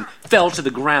 Hamilton fell to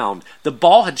the ground. The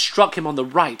ball had struck him on the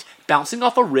right, bouncing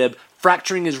off a rib,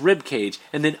 fracturing his rib cage,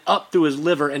 and then up through his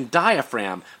liver and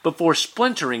diaphragm before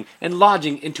splintering and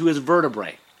lodging into his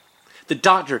vertebrae. The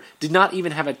doctor did not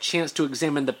even have a chance to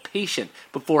examine the patient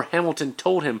before Hamilton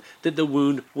told him that the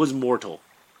wound was mortal.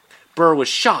 Burr was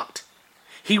shocked.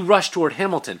 He rushed toward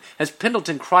Hamilton as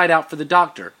Pendleton cried out for the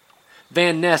doctor.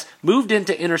 Van Ness moved in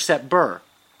to intercept Burr.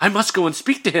 "I must go and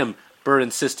speak to him," Burr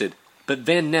insisted, but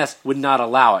Van Ness would not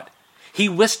allow it. He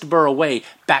whisked Burr away,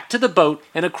 back to the boat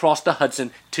and across the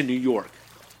Hudson to New York.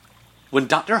 When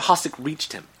Dr. Hosack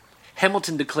reached him,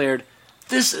 Hamilton declared,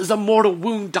 "This is a mortal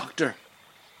wound, doctor."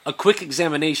 A quick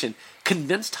examination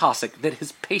convinced Hosack that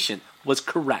his patient was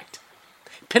correct.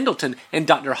 Pendleton and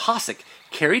Dr. Hosack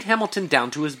carried Hamilton down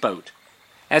to his boat.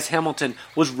 As Hamilton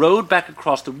was rowed back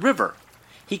across the river,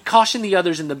 he cautioned the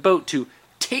others in the boat to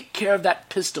take care of that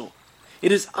pistol.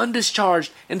 It is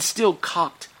undischarged and still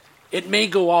cocked. It may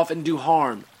go off and do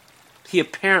harm. He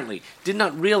apparently did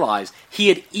not realize he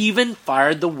had even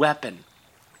fired the weapon.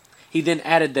 He then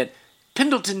added that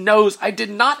Pendleton knows I did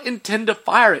not intend to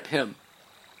fire at him.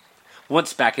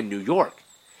 Once back in New York,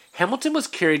 Hamilton was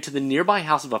carried to the nearby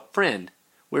house of a friend,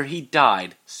 where he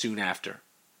died soon after.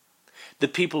 The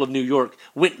people of New York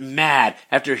went mad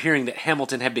after hearing that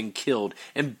Hamilton had been killed,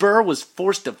 and Burr was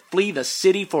forced to flee the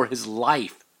city for his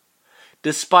life.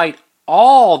 Despite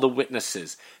all the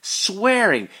witnesses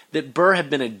swearing that Burr had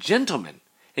been a gentleman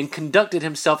and conducted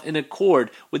himself in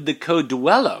accord with the Code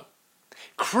Duello,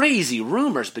 crazy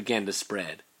rumors began to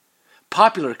spread.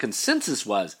 Popular consensus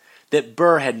was that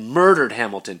Burr had murdered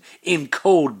Hamilton in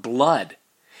cold blood,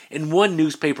 and one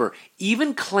newspaper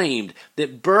even claimed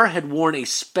that Burr had worn a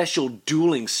special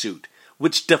dueling suit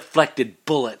which deflected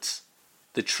bullets.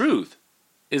 The truth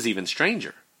is even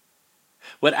stranger.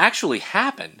 What actually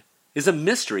happened is a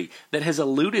mystery that has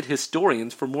eluded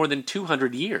historians for more than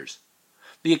 200 years.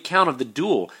 The account of the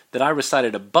duel that I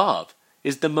recited above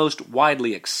is the most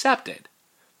widely accepted,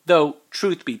 though,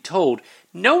 truth be told,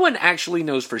 no one actually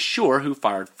knows for sure who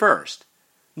fired first,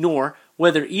 nor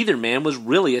whether either man was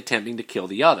really attempting to kill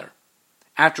the other.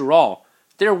 After all,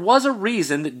 there was a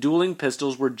reason that dueling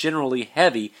pistols were generally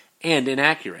heavy and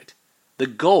inaccurate. The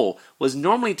goal was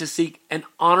normally to seek an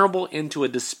honorable end to a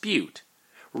dispute.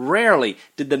 Rarely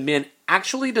did the men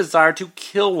actually desire to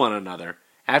kill one another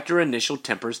after initial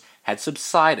tempers had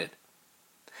subsided.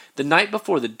 The night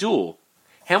before the duel,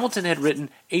 Hamilton had written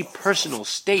a personal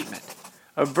statement,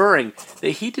 averring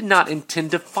that he did not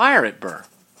intend to fire at Burr.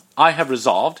 "I have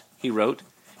resolved," he wrote,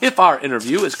 "if our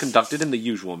interview is conducted in the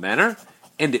usual manner,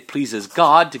 and it pleases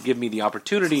God to give me the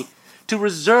opportunity, to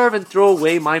reserve and throw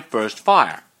away my first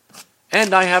fire.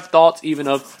 And I have thoughts even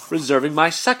of reserving my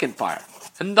second fire,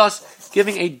 and thus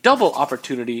giving a double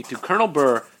opportunity to Colonel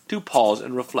Burr to pause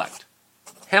and reflect."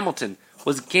 Hamilton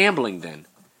was gambling then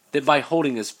that by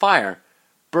holding his fire,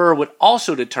 Burr would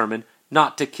also determine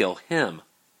not to kill him.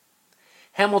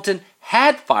 Hamilton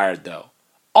had fired, though.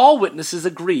 All witnesses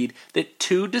agreed that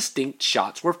 2 distinct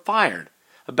shots were fired.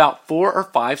 about 4 or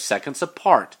 5 seconds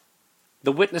apart.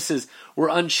 The witnesses were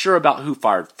unsure about who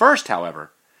fired first,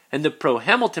 however, and the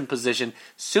pro-Hamilton position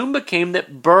soon became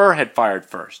that Burr had fired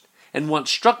first, and once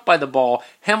struck by the ball,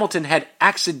 Hamilton had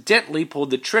accidentally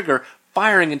pulled the trigger,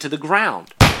 firing into the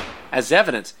ground. As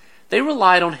evidence, they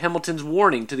relied on Hamilton's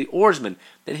warning to the oarsman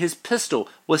that his pistol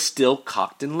was still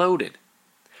cocked and loaded.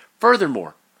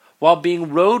 Furthermore, while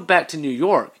being rowed back to New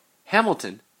York,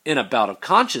 Hamilton, in a bout of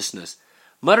consciousness,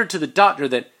 muttered to the doctor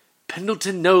that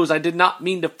Pendleton knows I did not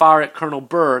mean to fire at Colonel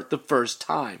Burr the first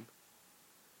time.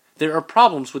 There are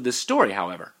problems with this story,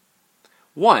 however.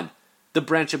 1. The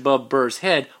branch above Burr's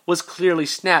head was clearly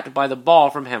snapped by the ball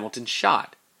from Hamilton's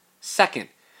shot. 2.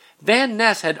 Van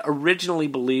Ness had originally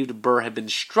believed Burr had been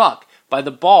struck by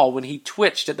the ball when he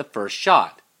twitched at the first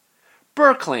shot.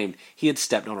 Burr claimed he had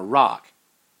stepped on a rock.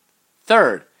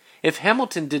 3. If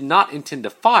Hamilton did not intend to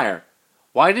fire,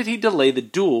 why did he delay the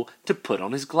duel to put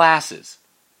on his glasses?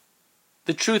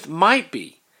 The truth might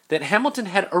be that Hamilton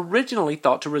had originally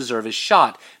thought to reserve his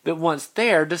shot, but once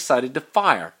there decided to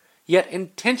fire, yet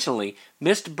intentionally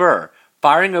missed Burr,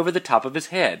 firing over the top of his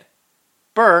head.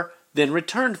 Burr then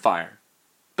returned fire.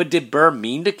 But did Burr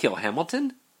mean to kill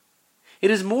Hamilton?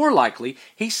 It is more likely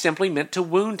he simply meant to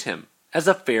wound him, as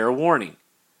a fair warning.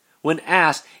 When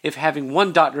asked if having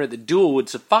one doctor at the duel would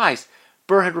suffice,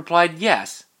 Burr had replied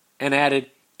yes, and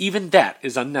added, "Even that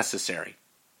is unnecessary."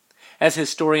 As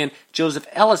historian Joseph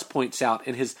Ellis points out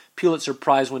in his Pulitzer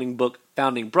Prize-winning book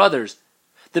Founding Brothers,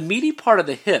 the meaty part of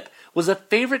the hip was a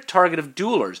favorite target of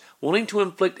duelers wanting to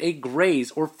inflict a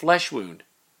graze or flesh wound.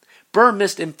 Burr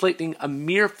missed inflicting a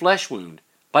mere flesh wound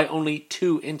by only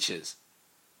 2 inches.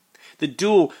 The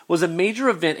duel was a major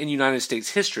event in United States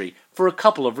history for a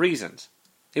couple of reasons.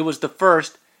 It was the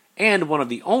first, and one of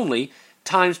the only,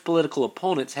 times political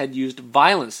opponents had used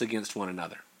violence against one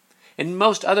another. In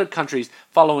most other countries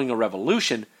following a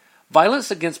revolution, violence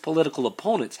against political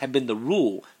opponents had been the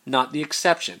rule, not the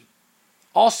exception.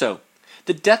 Also,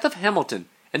 the death of Hamilton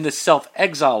and the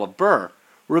self-exile of Burr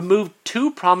removed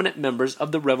 2 prominent members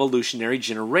of the revolutionary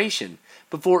generation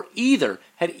before either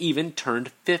had even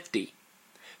turned 50.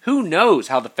 Who knows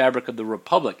how the fabric of the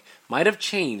Republic might have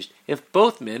changed if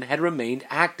both men had remained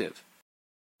active?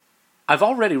 I've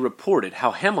already reported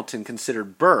how Hamilton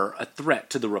considered Burr a threat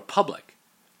to the Republic.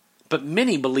 But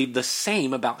many believed the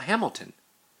same about Hamilton.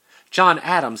 John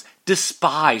Adams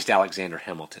despised Alexander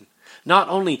Hamilton, not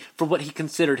only for what he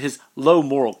considered his low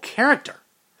moral character,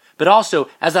 but also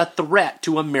as a threat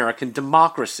to American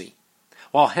democracy.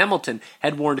 While Hamilton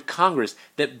had warned Congress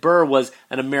that Burr was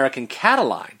an American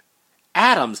Catiline,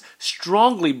 Adams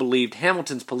strongly believed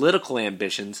Hamilton's political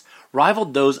ambitions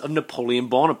rivaled those of Napoleon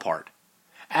Bonaparte.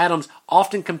 Adams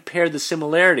often compared the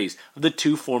similarities of the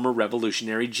 2 former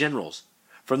revolutionary generals,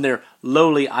 from their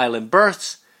lowly island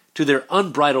births to their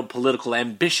unbridled political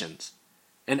ambitions.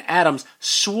 And Adams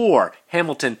swore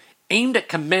Hamilton aimed at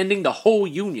commanding the whole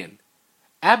Union.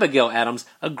 Abigail Adams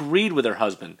agreed with her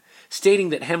husband, stating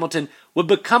that Hamilton would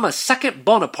become a second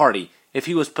Bonaparte if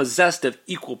he was possessed of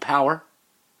equal power.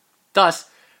 Thus,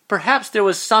 perhaps there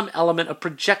was some element of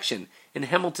projection in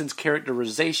Hamilton's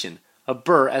characterization of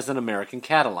Burr as an American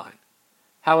Catiline.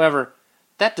 However,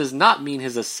 that does not mean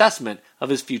his assessment of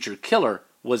his future killer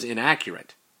was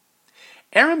inaccurate.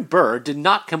 Aaron Burr did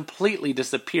not completely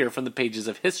disappear from the pages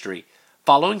of history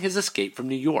following his escape from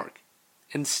New York.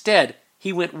 Instead,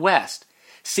 he went west,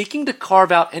 seeking to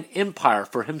carve out an empire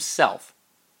for himself.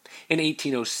 In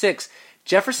 1806,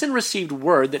 Jefferson received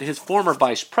word that his former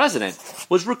vice president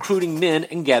was recruiting men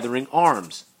and gathering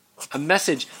arms. A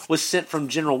message was sent from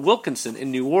General Wilkinson in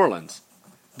New Orleans.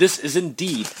 "This is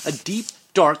indeed a deep,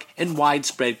 dark, and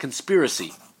widespread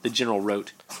conspiracy," the general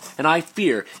wrote, "and I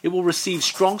fear it will receive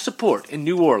strong support in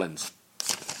New Orleans."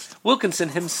 Wilkinson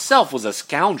himself was a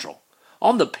scoundrel,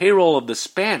 on the payroll of the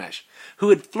Spanish, who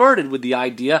had flirted with the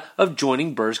idea of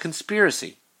joining Burr's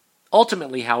conspiracy.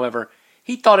 Ultimately, however,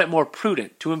 he thought it more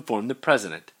prudent to inform the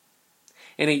president.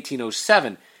 In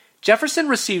 1807, Jefferson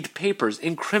received papers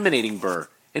incriminating Burr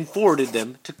and forwarded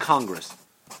them to Congress.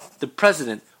 The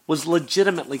president was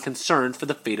legitimately concerned for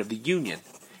the fate of the Union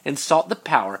and sought the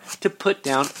power to put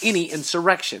down any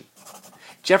insurrection.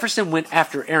 Jefferson went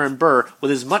after Aaron Burr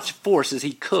with as much force as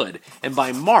he could, and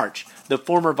by March, the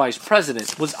former vice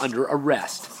president was under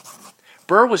arrest.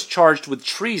 Burr was charged with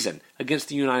treason against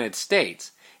the United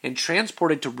States and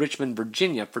transported to Richmond,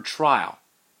 Virginia for trial.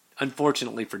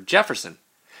 Unfortunately for Jefferson,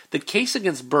 the case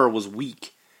against Burr was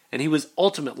weak, and he was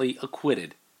ultimately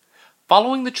acquitted.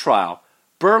 Following the trial,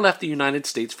 Burr left the United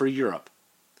States for Europe.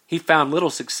 He found little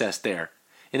success there,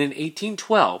 and in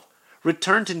 1812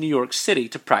 returned to New York City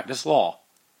to practice law.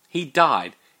 He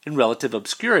died, in relative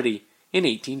obscurity, in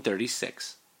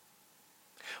 1836.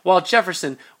 While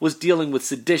Jefferson was dealing with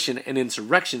sedition and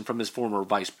insurrection from his former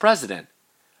vice president,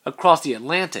 across the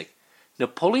Atlantic,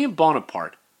 Napoleon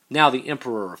Bonaparte, now the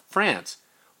Emperor of France,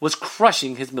 was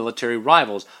crushing his military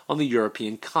rivals on the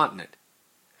European continent.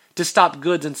 To stop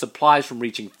goods and supplies from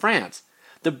reaching France,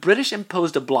 the British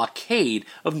imposed a blockade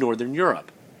of northern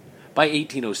Europe. By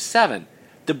 1807,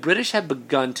 the British had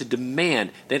begun to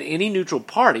demand that any neutral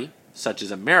party, such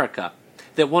as America,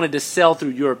 that wanted to sail through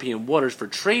European waters for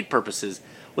trade purposes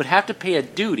would have to pay a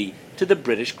duty to the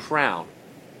British Crown.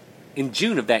 In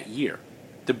June of that year,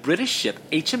 the British ship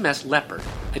HMS Leopard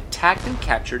attacked and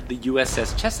captured the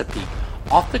USS Chesapeake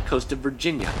off the coast of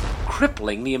Virginia,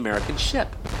 crippling the American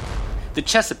ship. The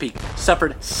Chesapeake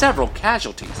suffered several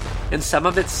casualties, and some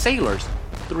of its sailors,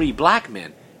 3 black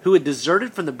men who had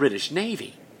deserted from the British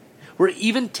Navy, were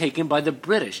even taken by the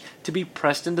British to be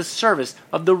pressed into service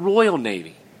of the Royal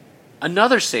Navy.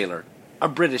 Another sailor, a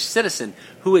British citizen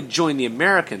who had joined the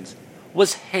Americans,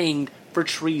 was hanged for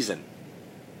treason.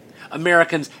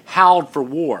 Americans howled for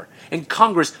war, and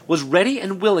Congress was ready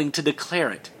and willing to declare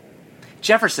it.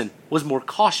 Jefferson was more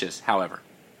cautious, however.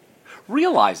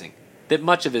 Realizing that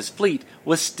much of his fleet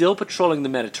was still patrolling the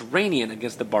Mediterranean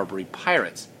against the Barbary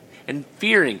pirates, and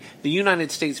fearing the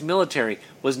United States military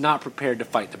was not prepared to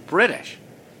fight the British,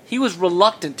 he was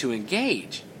reluctant to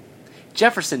engage.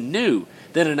 Jefferson knew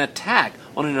that an attack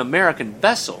on an American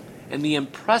vessel and the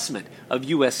impressment of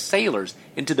U.S. sailors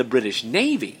into the British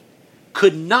Navy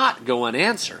could not go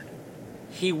unanswered.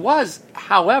 He was,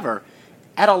 however,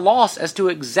 at a loss as to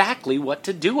exactly what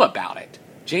to do about it.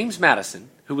 James Madison,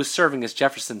 who was serving as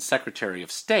Jefferson's Secretary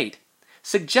of State,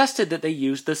 suggested that they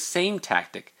use the same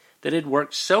tactic that had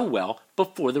worked so well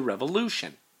before the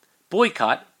Revolution: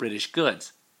 boycott British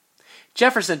goods.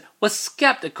 Jefferson was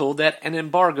skeptical that an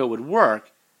embargo would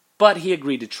work, but he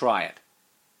agreed to try it.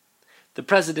 The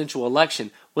presidential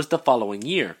election was the following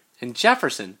year, and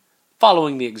Jefferson,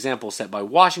 following the example set by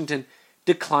Washington,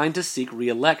 declined to seek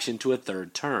re-election to a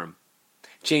third term.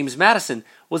 James Madison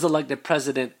was elected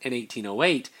president in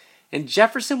 1808, and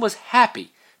Jefferson was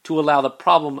happy to allow the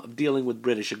problem of dealing with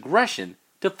British aggression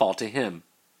to fall to him.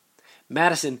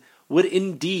 Madison would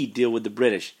indeed deal with the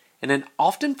British in an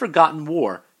often forgotten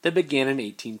war that began in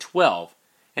 1812,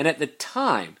 and at the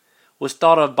time was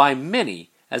thought of by many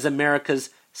as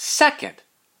America's second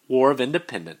War of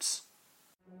Independence.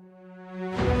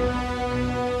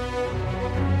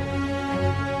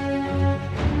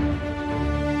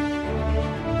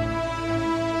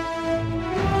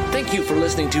 Thank you for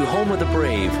listening to Home of the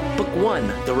Brave, Book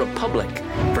 1, The Republic.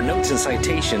 For notes and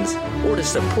citations, or to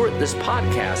support this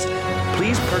podcast,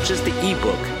 please purchase the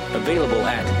ebook available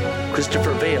at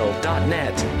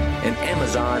ChristopherVale.net and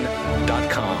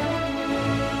Amazon.com.